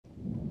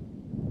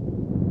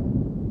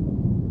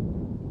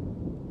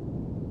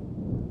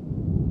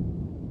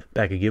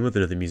Back again with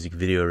another music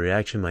video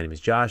reaction. My name is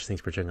Josh. Thanks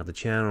for checking out the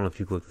channel. If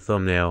you click the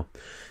thumbnail,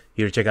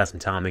 here to check out some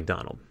Tom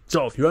MacDonald.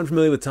 So if you're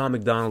unfamiliar with Tom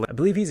MacDonald, I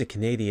believe he's a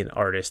Canadian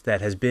artist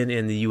that has been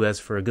in the US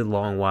for a good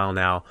long while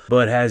now,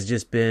 but has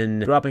just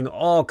been dropping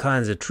all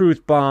kinds of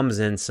truth bombs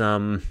and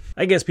some,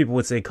 I guess people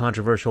would say,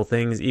 controversial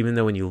things, even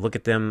though when you look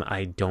at them,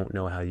 I don't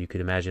know how you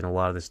could imagine a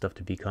lot of this stuff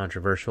to be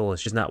controversial.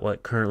 It's just not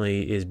what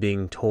currently is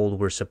being told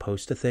we're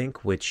supposed to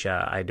think, which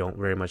I don't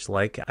very much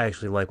like. I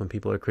actually like when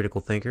people are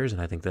critical thinkers,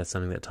 and I think that's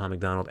something that Tom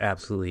MacDonald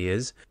absolutely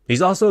is.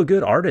 He's also a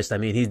good artist. I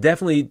mean, he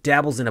definitely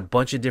dabbles in a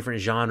bunch of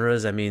different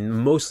genres. I mean,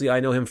 mostly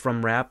I know him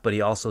from rap, but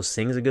he also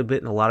sings a good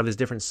bit in a lot of his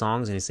different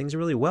songs, and he sings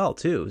really well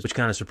too, which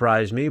kind of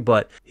surprised me.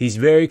 But he's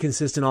very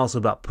consistent also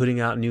about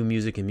putting out new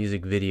music and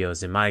music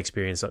videos. In my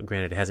experience,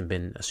 granted, it hasn't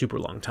been a super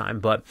long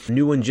time, but a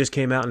new one just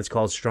came out and it's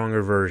called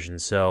Stronger Version.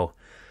 So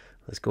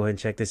let's go ahead and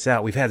check this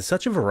out. We've had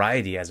such a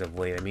variety as of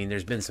late. I mean,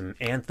 there's been some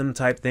anthem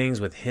type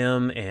things with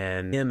him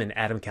and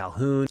Adam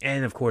Calhoun,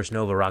 and of course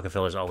Nova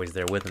Rockefeller's always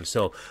there with him.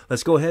 So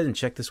let's go ahead and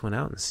check this one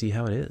out and see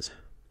how it is.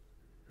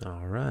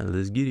 All right,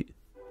 let's get it.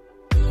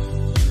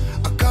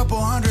 A couple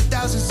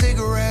 100,000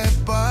 cigarette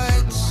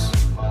butts,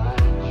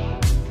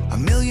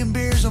 1,000,000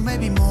 beers or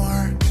maybe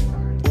more.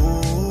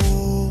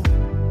 Ooh,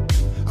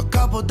 a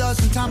couple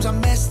dozen times I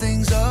messed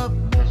things up,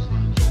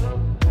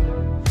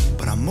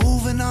 but I'm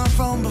moving on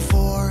from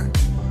before.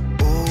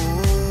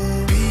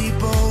 Ooh,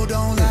 people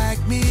don't like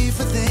me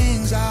for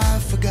things I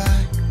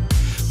forgot,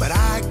 but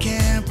I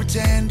can't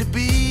pretend to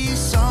be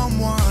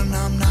someone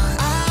I'm not.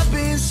 I've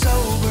been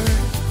sober,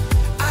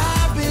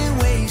 I've been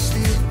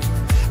wasted,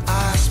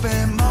 I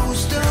spent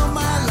most of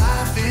my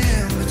life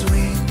in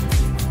between.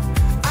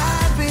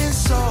 I've been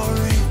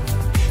sorry,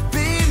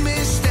 been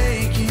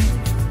mistaken,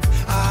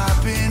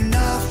 I've been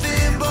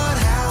nothing but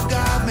how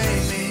God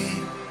made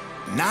me.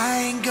 And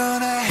I ain't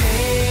gonna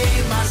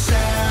hate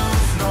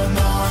myself no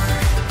more.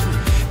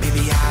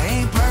 Maybe I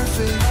ain't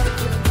perfect,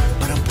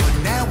 but I'm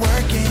putting that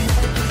work in.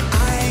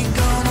 I ain't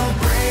gonna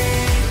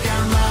break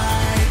down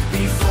like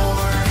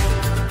before.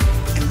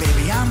 And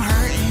baby, I'm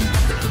hurting,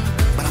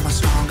 but I'm a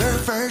stronger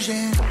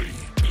version.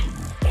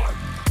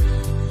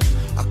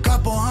 A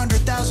couple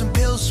 100,000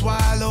 pills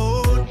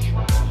swallowed,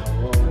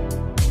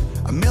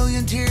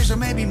 1,000,000 tears or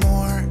maybe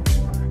more.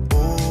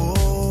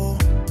 Oh,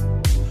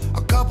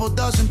 a couple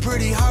dozen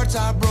pretty hearts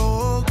I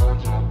broke,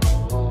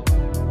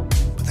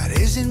 but that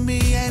isn't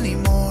me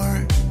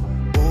anymore.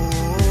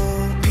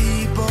 Oh,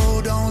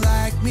 people don't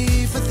like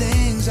me for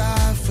things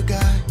I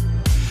forgot,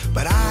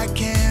 but I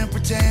can't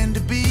pretend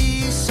to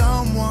be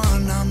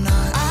someone I'm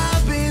not.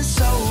 I've been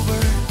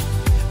sober,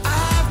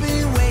 I've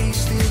been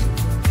wasted,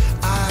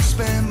 I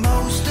spent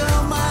most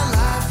of my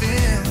life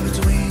in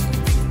between.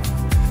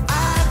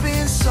 I've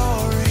been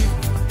sorry,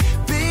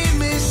 been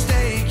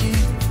mistaken,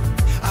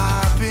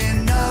 I've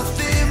been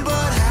nothing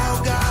but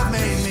how God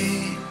made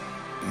me.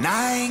 And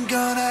I ain't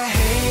gonna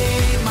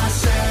hate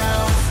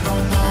myself no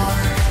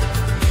more.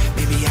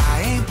 Maybe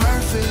I ain't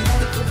perfect,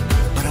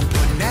 but I'm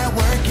putting that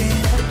work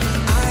in.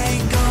 I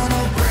ain't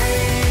gonna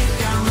break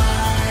down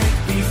like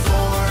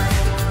before.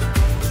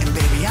 And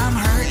baby, I'm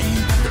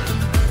hurting,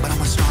 but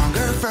I'm a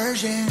stronger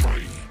version.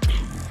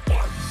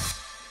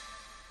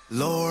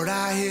 Lord,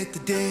 I hit the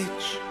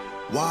ditch,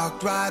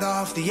 walked right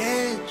off the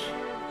edge.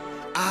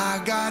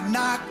 I got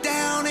knocked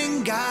down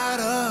and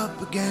got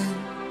up again.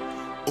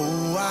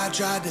 Oh, I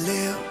tried to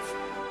live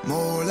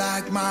more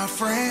like my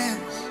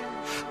friends.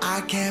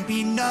 I can't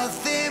be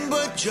nothing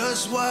but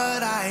just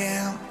what I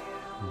am.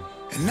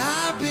 And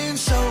I've been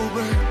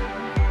sober,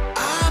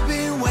 I've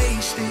been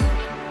wasted,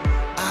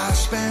 I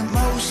spent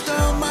most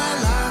of my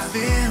life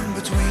in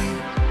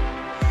between.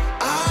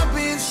 I've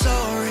been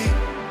sorry,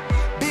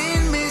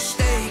 been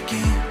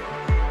mistaken,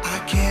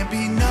 I can't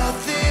be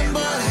nothing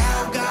but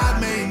how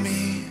God made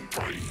me.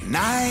 And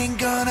I ain't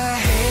gonna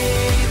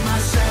hate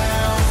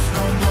myself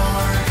no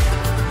more.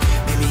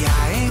 Maybe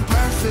I ain't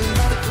perfect,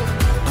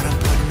 but I'm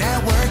putting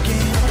that work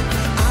in.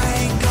 I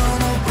ain't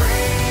gonna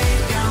break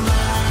down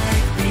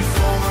like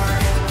before.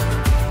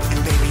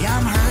 And baby,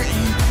 I'm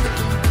hurting,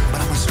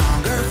 but I'm a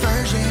stronger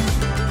version.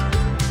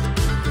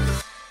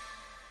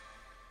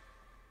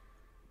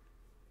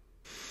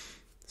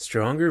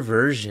 Stronger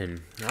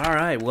Version. All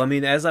right. Well, I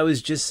mean, as I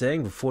was just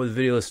saying before the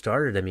video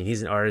started, I mean,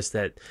 he's an artist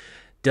that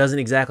doesn't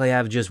exactly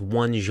have just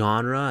one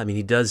genre. I mean,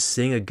 he does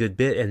sing a good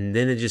bit, and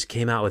then it just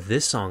came out with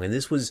this song, and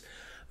this was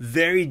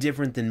very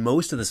different than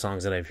most of the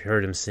songs that I've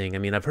heard him sing. I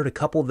mean, I've heard a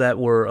couple that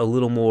were a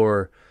little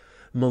more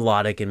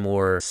melodic and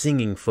more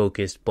singing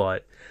focused,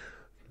 but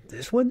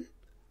this one,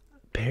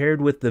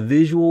 paired with the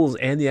visuals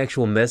and the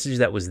actual message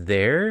that was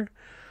there,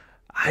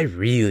 I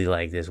really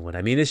like this one.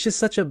 I mean, it's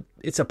just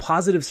it's a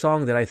positive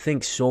song that I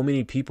think so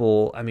many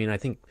people, I mean, I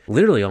think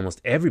literally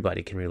almost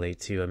everybody can relate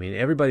to. I mean,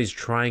 everybody's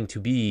trying to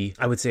be,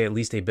 I would say, at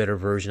least a better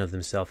version of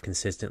themselves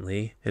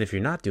consistently. And if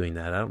you're not doing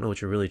that, I don't know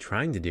what you're really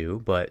trying to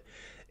do, but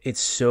it's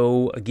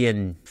so,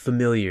 again,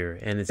 familiar,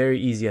 and it's very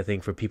easy, I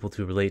think, for people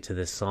to relate to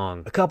this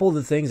song. A couple of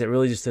the things that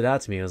really just stood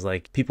out to me was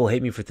like, people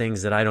hate me for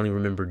things that I don't even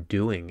remember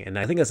doing, and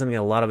I think that's something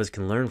that a lot of us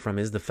can learn from,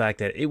 is the fact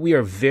that we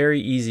are very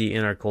easy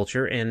in our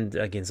culture, and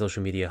again,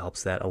 social media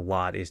helps that a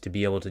lot, is to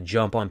be able to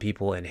jump on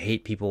people and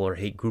hate people or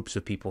hate groups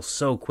of people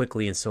so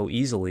quickly and so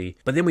easily.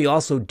 But then we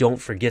also don't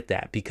forget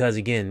that, because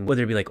again,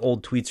 whether it be like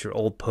old tweets or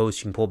old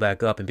posts, you can pull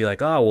back up and be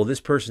like, oh, well, this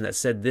person that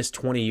said this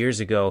 20 years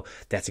ago,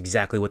 that's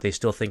exactly what they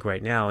still think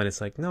right now. And it's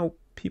like, no,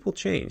 people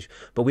change,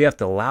 but we have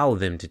to allow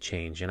them to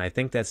change. And I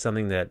think that's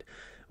something that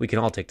we can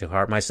all take to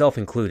heart, myself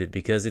included,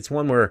 because it's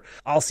one where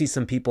I'll see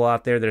some people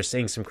out there that are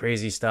saying some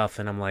crazy stuff,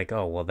 and I'm like,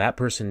 oh, well, that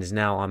person is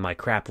now on my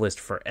crap list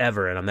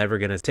forever, and I'm never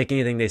going to take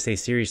anything they say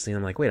seriously. And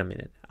I'm like, wait a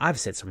minute, I've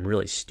said some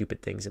really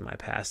stupid things in my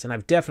past, and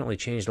I've definitely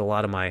changed a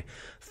lot of my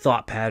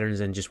thought patterns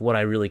and just what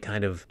I really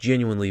kind of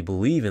genuinely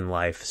believe in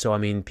life. So, I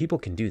mean, people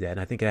can do that, and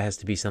I think it has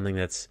to be something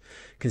that's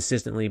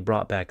consistently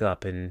brought back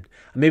up. And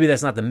maybe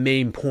that's not the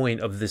main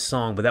point of this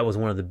song, but that was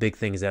one of the big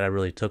things that I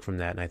really took from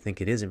that, and I think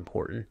it is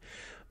important.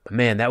 But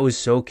man, that was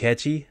so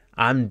catchy.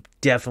 I'm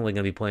definitely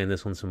going to be playing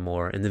this one some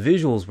more. And the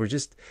visuals were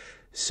just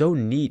so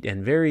neat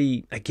and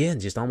very, again,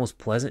 just almost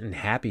pleasant and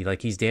happy.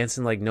 Like he's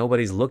dancing like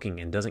nobody's looking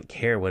and doesn't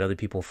care what other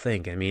people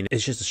think. I mean,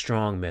 it's just a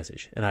strong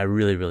message, and I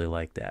really, really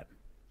like that.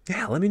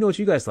 Yeah, let me know what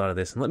you guys thought of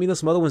this, and let me know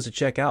some other ones to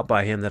check out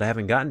by him that I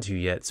haven't gotten to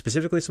yet.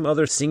 Specifically some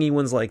other singy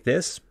ones like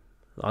this.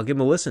 I'll give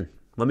them a listen.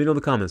 Let me know in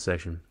the comments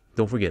section.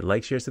 Don't forget,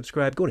 like, share,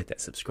 subscribe. Go hit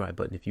that subscribe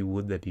button if you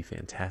would. That'd be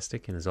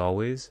fantastic. And as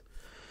always,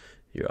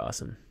 you're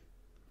awesome.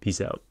 Peace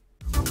out.